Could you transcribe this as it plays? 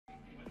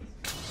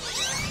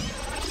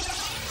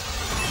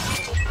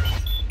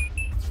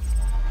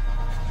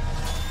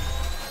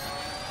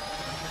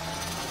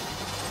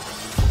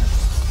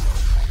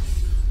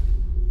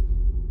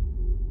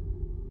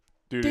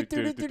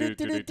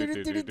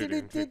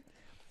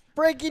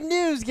Breaking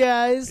news,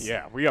 guys.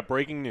 Yeah, we got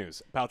breaking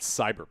news about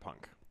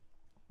Cyberpunk.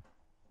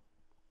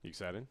 You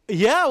excited?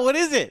 Yeah, what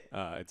is it?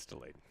 It's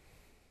delayed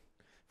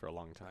for a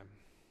long time.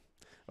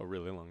 A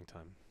really long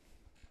time.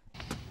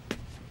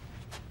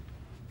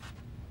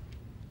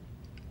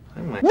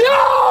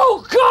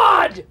 No,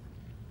 God!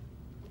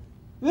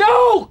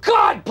 No,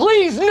 God,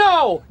 please,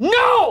 no!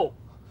 No!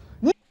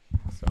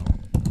 So,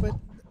 But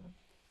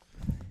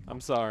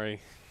I'm sorry.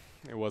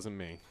 It wasn't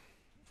me.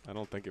 I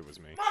don't think it was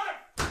me.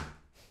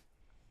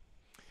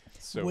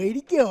 So, way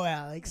to go,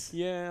 Alex.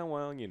 yeah,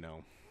 well, you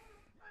know.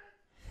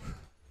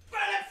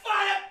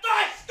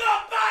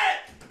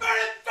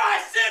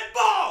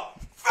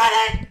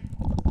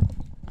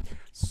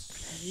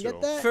 You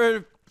get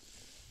that?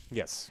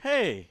 Yes.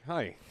 Hey,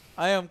 Hi.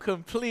 I am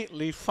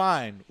completely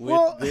fine with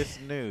Well, this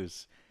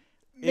news.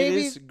 It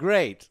maybe- is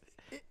great.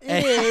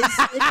 It is.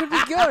 It could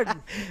be good,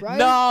 right?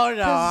 No,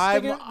 no,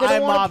 'Cause they don't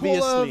I'm want a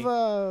obviously. pull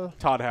of,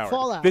 Todd Howard.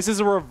 Fallout. This is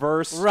a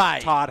reverse Right.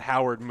 Todd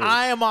Howard move.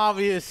 I am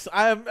obvious.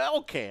 I'm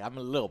okay. I'm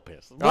a little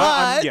pissed, but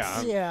I'm-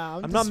 yeah. yeah,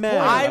 I'm not mad.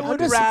 I I'm would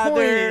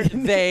disappointed.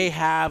 rather they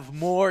have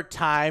more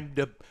time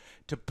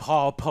to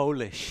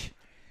Polish.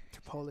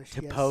 Polish.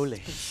 To yes.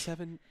 Polish.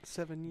 seven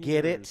years.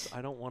 Get it?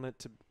 I don't want it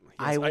to.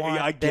 I Yes, want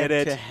I get them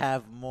it. to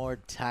have more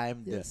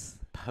time Yes.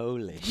 to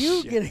Polish.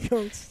 You get a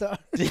gold star.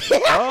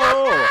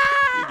 Oh,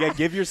 yeah,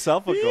 give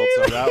yourself a gold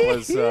star. That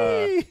was.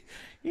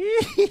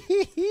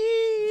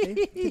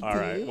 All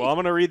right. Well, I'm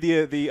going to read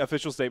the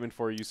official statement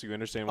for you so you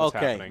understand what's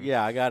okay. happening.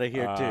 Yeah, I got it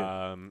here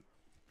too.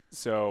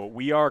 So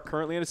we are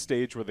currently at a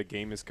stage where the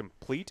game is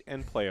complete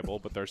and playable,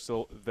 but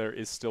there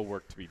is still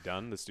work to be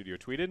done. The studio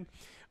tweeted,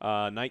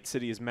 "Night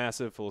City is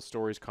massive, full of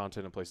stories,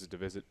 content, and places to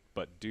visit.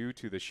 But due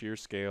to the sheer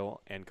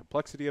scale and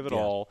complexity of it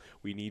all,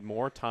 we need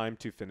more time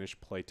to finish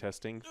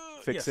playtesting,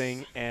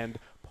 fixing, and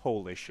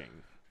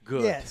polishing."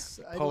 Good. Yes,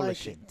 I like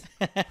Polishing.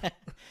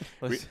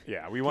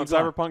 We want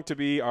Cyberpunk to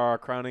be our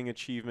crowning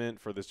achievement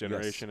for this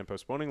generation, and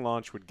postponing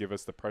launch would give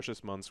us the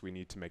precious months we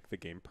need to make the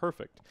game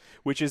perfect,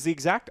 which is the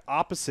exact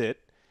opposite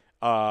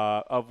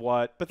of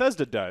what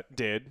Bethesda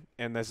did,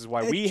 and this is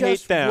why It we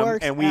just hate them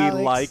works, and we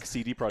Alex. like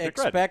CD Projekt Red.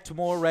 Expect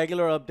more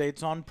regular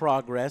updates on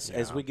progress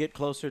as Yeah. we get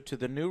closer to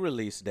the new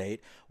release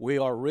date. We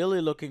are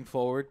really looking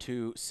forward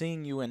to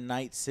seeing you in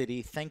Night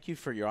City. Thank you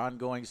for your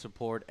ongoing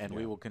support, and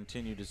we will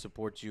continue to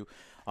support you.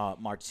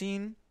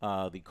 Martin,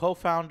 the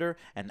co-founder,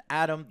 and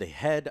Adam, the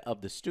head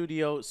of the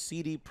studio,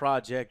 CD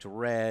Projekt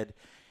Red.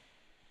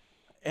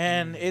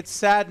 And it's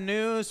sad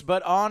news,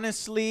 but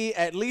honestly,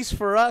 at least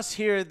for us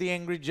here at the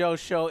Angry Joe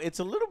Show, it's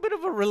a little bit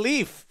of a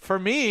relief for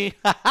me.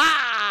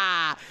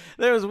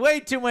 There was way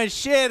too much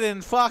shit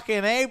in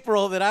fucking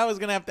April that I was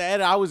going to have to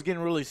edit. I was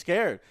getting really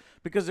scared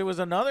because there was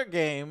another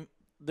game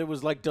that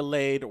was like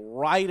delayed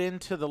right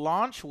into the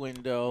launch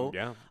window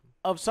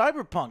of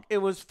Cyberpunk. It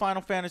was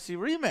Final Fantasy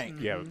Remake.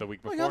 Yeah, the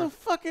week before. Like, how the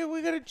fuck are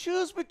we going to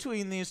choose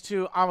between these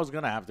two? I was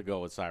going to have to go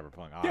with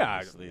Cyberpunk,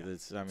 obviously. Yeah.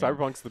 That's, I mean,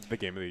 Cyberpunk's the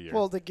game of the year.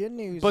 Well, the good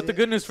news. but the is-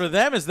 good news for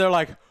them is they're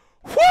like,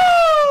 woo!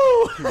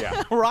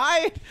 Yeah.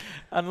 Right?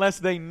 Unless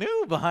they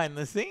knew behind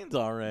the scenes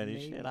already.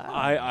 Maybe. Shit,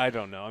 I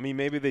don't know. I mean,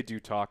 maybe they do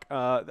talk.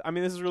 I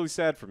mean, this is really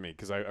sad for me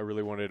because I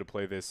really wanted to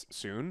play this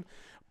soon,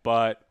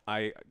 but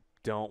I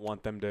don't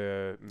want them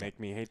to make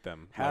me hate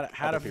them. Had like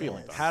a other people feeling.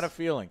 have done. Had a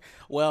feeling.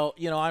 Well,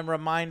 you know, I'm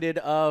reminded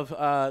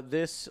of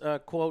this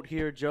quote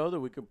here, Joe, that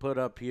we could put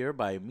up here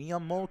by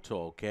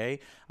Miyamoto, okay?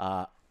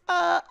 A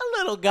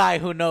little guy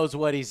who knows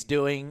what he's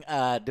doing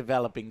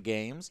developing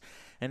games.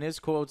 And his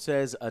quote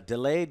says, "A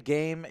delayed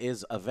game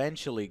is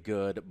eventually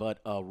good, but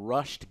a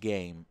rushed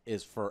game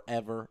is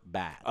forever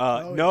bad."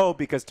 No,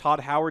 because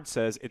Todd Howard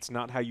says it's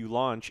not how you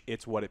launch,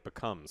 it's what it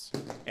becomes.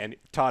 And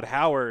Todd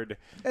Howard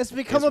It's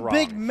become is a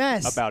big wrong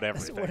mess. about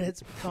That's everything. what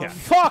it's become. Yeah.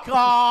 Fuck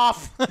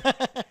off!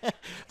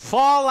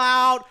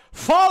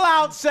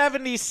 Fallout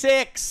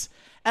 76,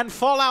 and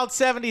Fallout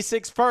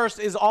 76 first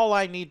is all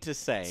I need to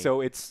say.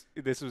 So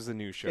this was a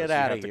new show. Get so you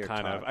outta have to here,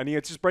 kind Todd. I mean,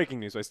 it's just breaking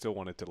news. I still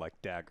wanted to like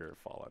dagger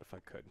Fallout if I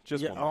could.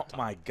 Just yeah, one more oh time.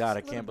 my god,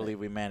 I can't believe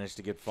we managed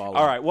to get Fallout.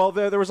 All right. Well,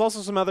 there was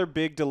also some other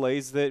big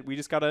delays that we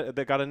just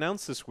that got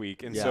announced this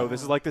week, and so Yeah.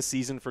 this is like the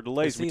season for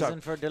delays. We Season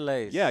talked- for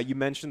delays. Yeah, you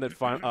mentioned that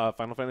Final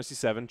Fantasy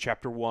VII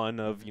Chapter 1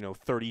 of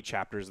 30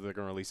 chapters that they're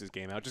going to release this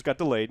game out just got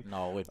delayed.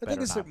 No, it I better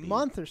think it's not a be.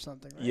 month or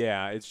something, right?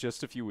 Yeah, it's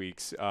just a few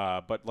weeks.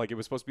 But like it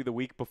was supposed to be the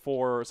week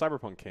before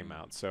Cyberpunk came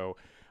out, so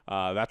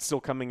that's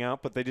still coming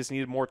out. But they just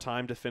needed more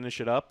time to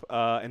finish it up.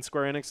 And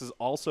Square Enix is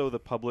also the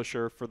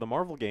publisher for the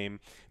Marvel game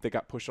that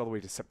got pushed all the way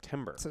to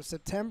September. So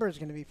September is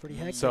going to be pretty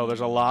hectic. So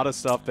there's a lot of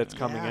stuff that's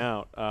coming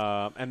Yeah.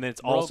 out, and then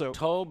it's also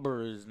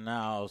October is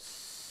now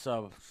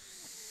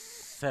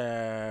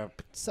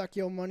Suck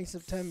your money,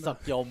 September.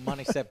 Suck your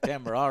money,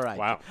 September. All right.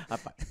 wow.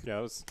 Yeah,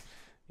 it was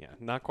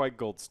not quite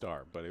gold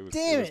star, but it was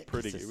Damn it was it.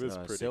 pretty Is it this, was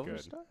pretty Silver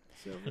good.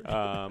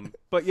 Star?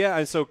 But yeah,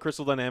 and so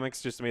Crystal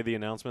Dynamics just made the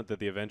announcement that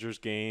the Avengers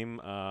game,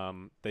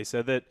 they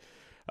said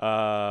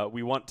that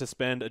we want to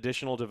spend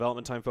additional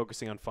development time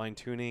focusing on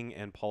fine-tuning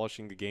and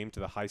polishing the game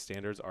to the high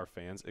standards our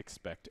fans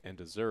expect and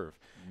deserve.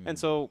 And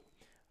so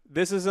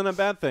this isn't a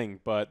bad thing,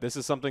 but this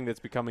is something that's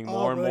becoming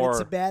more and but more. it's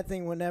a bad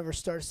thing whenever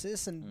Star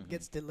Citizen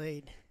gets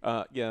delayed.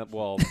 Yeah,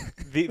 well,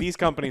 these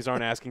companies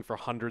aren't asking for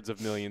hundreds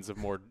of millions of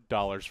more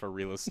dollars for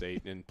real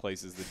estate in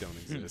places that don't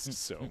exist.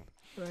 So,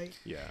 Right.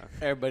 yeah.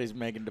 Everybody's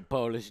making the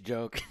Polish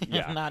joke.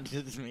 Yeah. Not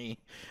just me.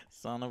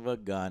 Son of a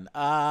gun.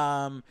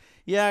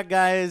 Yeah,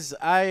 guys,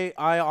 I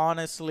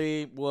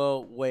honestly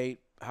will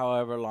wait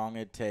however long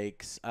it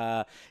takes.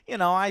 You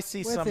know, I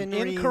see some Within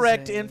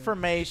incorrect reason.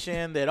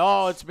 information that,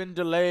 oh, it's been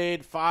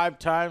delayed 5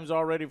 times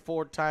already,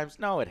 4 times.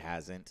 No, it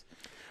hasn't.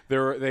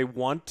 They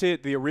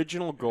wanted the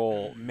original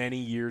goal many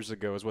years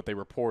ago is what they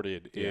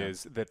reported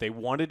is that they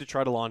wanted to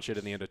try to launch it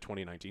in the end of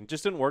 2019.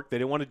 Just didn't work. They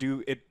didn't want to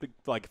do it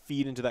like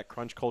feed into that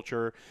crunch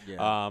culture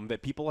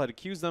that people had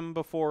accused them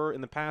before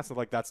in the past of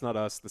like that's not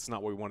us. That's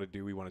not what we want to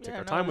do. We want to take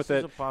our time with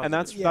it, and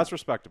that's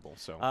respectable.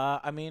 So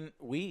I mean,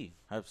 we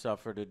have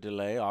suffered a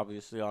delay,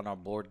 obviously, on our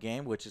board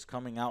game, which is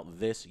coming out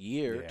this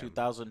year,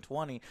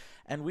 2020,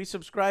 and we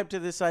subscribe to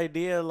this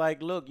idea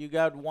like, look, you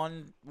got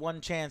one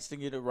chance to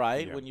get it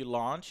right when you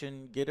launch,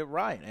 and get it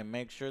right and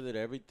make sure that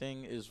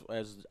everything is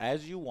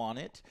as you want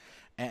it.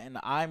 And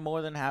I'm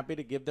more than happy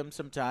to give them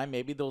some time.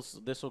 Maybe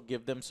this will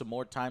give them some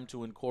more time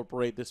to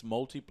incorporate this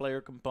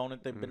multiplayer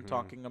component they've been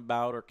talking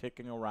about or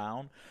kicking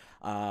around,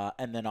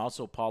 and then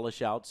also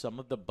polish out some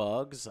of the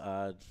bugs.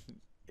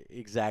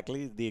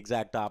 Exactly, the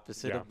exact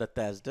opposite of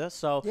Bethesda.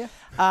 So,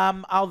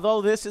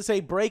 although this is a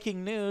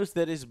breaking news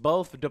that is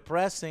both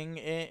depressing,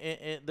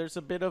 there's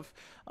a bit of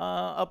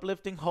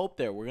uplifting hope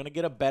there. We're going to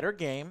get a better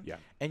game,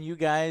 and you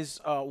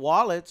guys'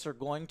 wallets are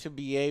going to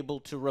be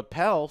able to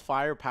repel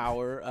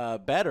firepower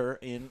better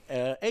in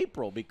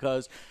April,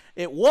 because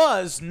it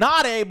was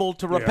not able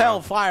to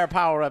repel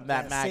firepower of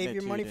that magnitude. Save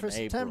your money for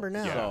September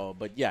now. So,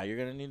 but yeah, you're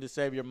going to need to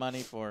save your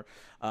money for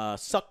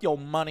suck your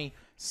money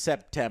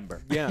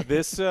September. Yeah,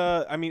 this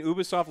I mean,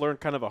 Ubisoft learned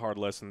kind of a hard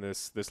lesson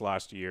this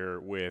last year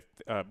with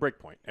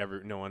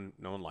Breakpoint. No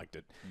one liked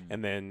it,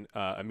 and then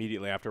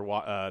immediately after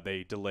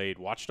they delayed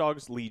Watch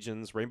Dogs,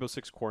 Legions, Rainbow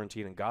Six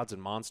Quarantine, and Gods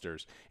and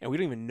Monsters, and we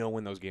don't even know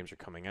when those games are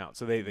coming out.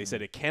 So they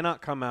said it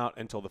cannot come out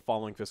until the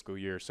following fiscal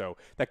year. So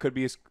that could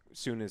be as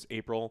soon as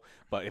April,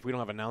 but if we don't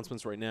have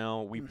announcements right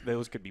now,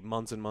 those could be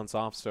months and months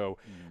off. So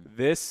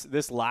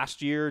this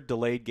last year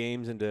delayed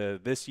games into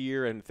this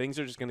year, and things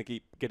are just going to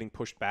keep getting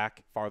pushed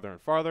back farther and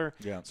farther.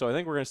 Yeah. So I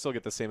think we're going to still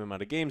get the same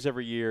amount of games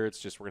every year. It's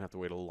just we're going to have to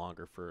wait a little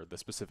longer for the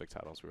specific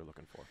titles we were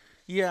looking for.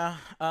 Yeah.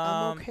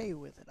 I'm okay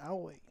with it.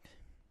 I'll wait.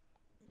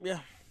 Yeah.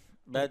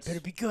 It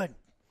better be good.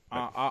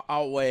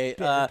 I'll wait.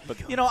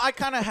 You know, I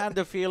kind of had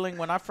the feeling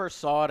when I first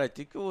saw it, I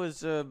think it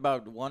was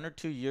about 1 or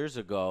 2 years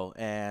ago,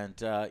 and,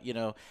 you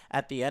know,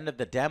 at the end of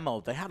the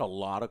demo, they had a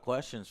lot of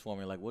questions for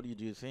me, like, what do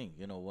you think?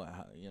 You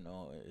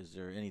know, is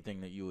there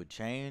anything that you would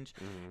change?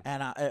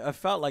 And I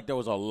felt like there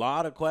was a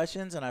lot of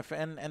questions,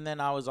 and then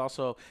I was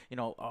also, you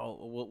know,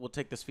 we'll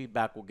take this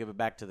feedback, we'll give it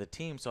back to the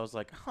team. So I was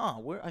like,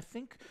 I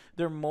think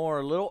they're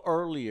a little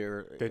early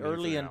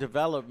in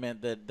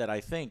development that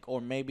I think,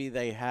 or maybe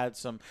they had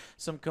some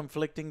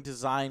conflicting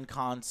design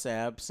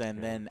concepts,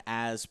 and then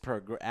as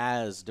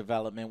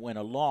development went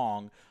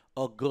along,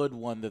 a good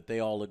one that they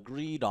all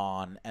agreed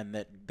on, and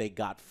that they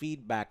got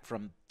feedback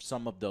from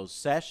some of those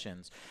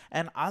sessions.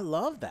 And I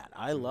love that.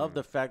 I love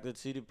the fact that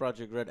CD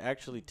Projekt Red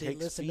actually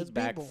takes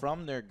feedback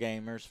from their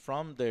gamers,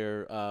 from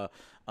their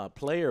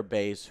player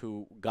base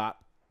who got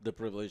the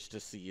privilege to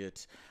see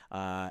it,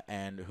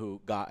 and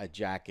who got a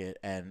jacket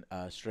and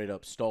straight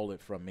up stole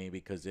it from me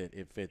because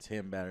it fits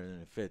him better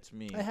than it fits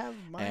me. I have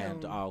my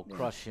and own, I'll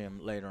crush him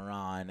later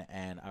on,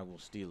 and I will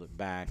steal it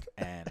back,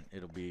 and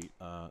it'll be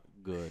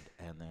good.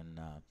 And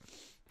then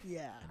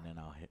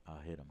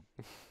I'll hit him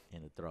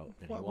in the throat,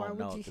 and he won't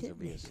know because he'll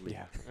be asleep.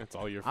 Yeah, that's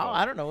all your fault.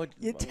 I don't know what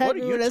are you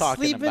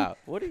talking about.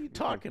 What are you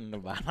talking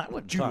about? I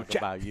wouldn't talk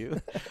about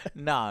you.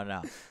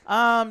 No.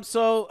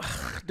 So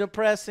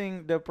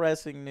depressing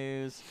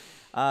news.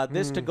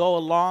 This to go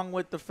along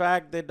with the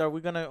fact that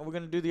we're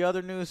gonna do the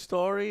other news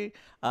story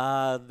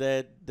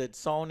that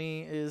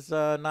Sony is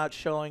not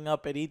showing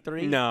up at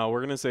E3. No,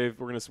 we're gonna save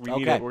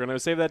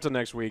that till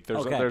next week.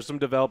 There's some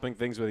developing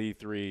things with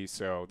E3,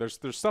 so there's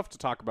stuff to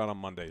talk about on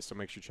Monday. So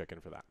make sure you check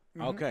in for that.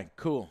 Okay,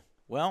 cool.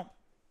 Well,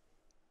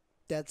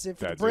 that's it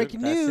for the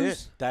breaking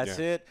news. That's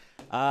it.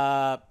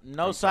 No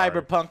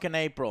Cyberpunk in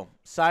April.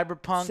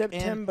 Cyberpunk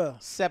in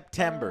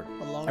September.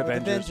 Along with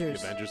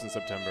Avengers. Avengers in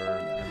September,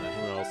 and then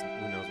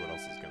who knows what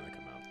else is going to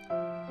come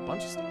out. A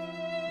bunch of stuff.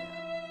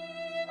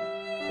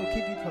 We'll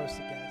keep you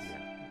posted, guys.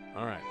 Yeah.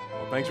 All right.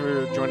 Well, thanks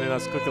for joining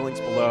us. Click the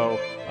links below.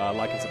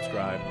 Like and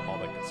subscribe. All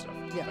that good stuff.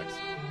 Yeah. Thanks.